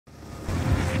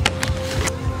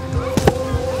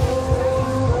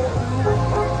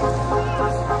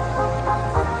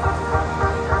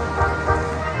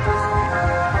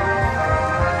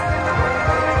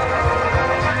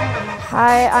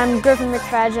Hi, I'm Griffin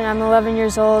MacFadyen. I'm 11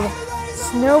 years old.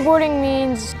 Snowboarding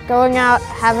means going out,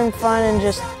 having fun, and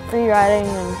just free riding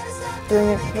and doing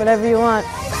it whatever you want.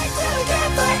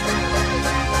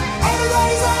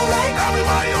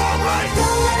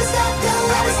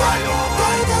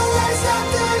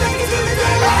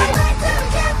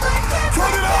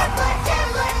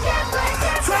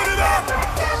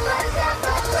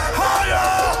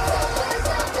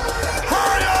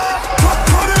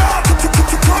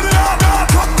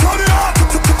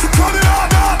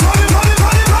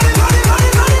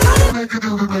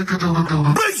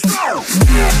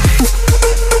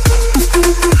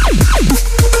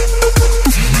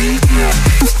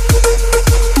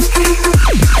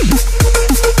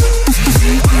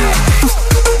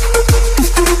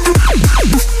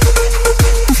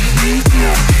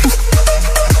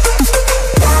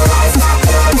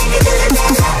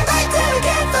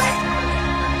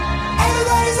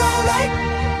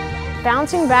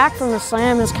 Bouncing back from a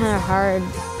slam is kind of hard.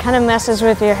 Kind of messes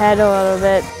with your head a little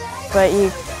bit, but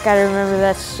you gotta remember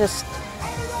that's just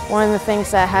one of the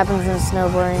things that happens in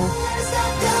snowboarding.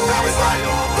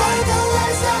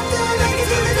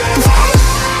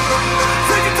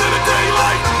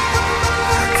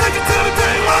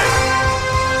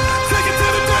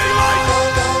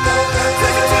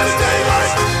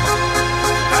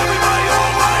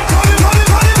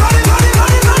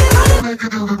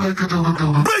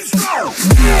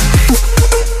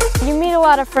 You meet a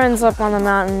lot of friends up on the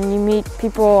mountain. You meet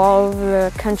people all over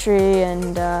the country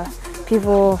and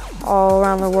people all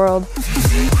around the world.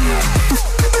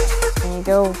 And you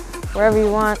go wherever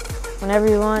you want, whenever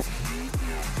you want,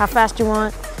 how fast you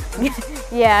want.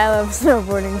 Yeah, I love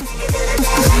snowboarding.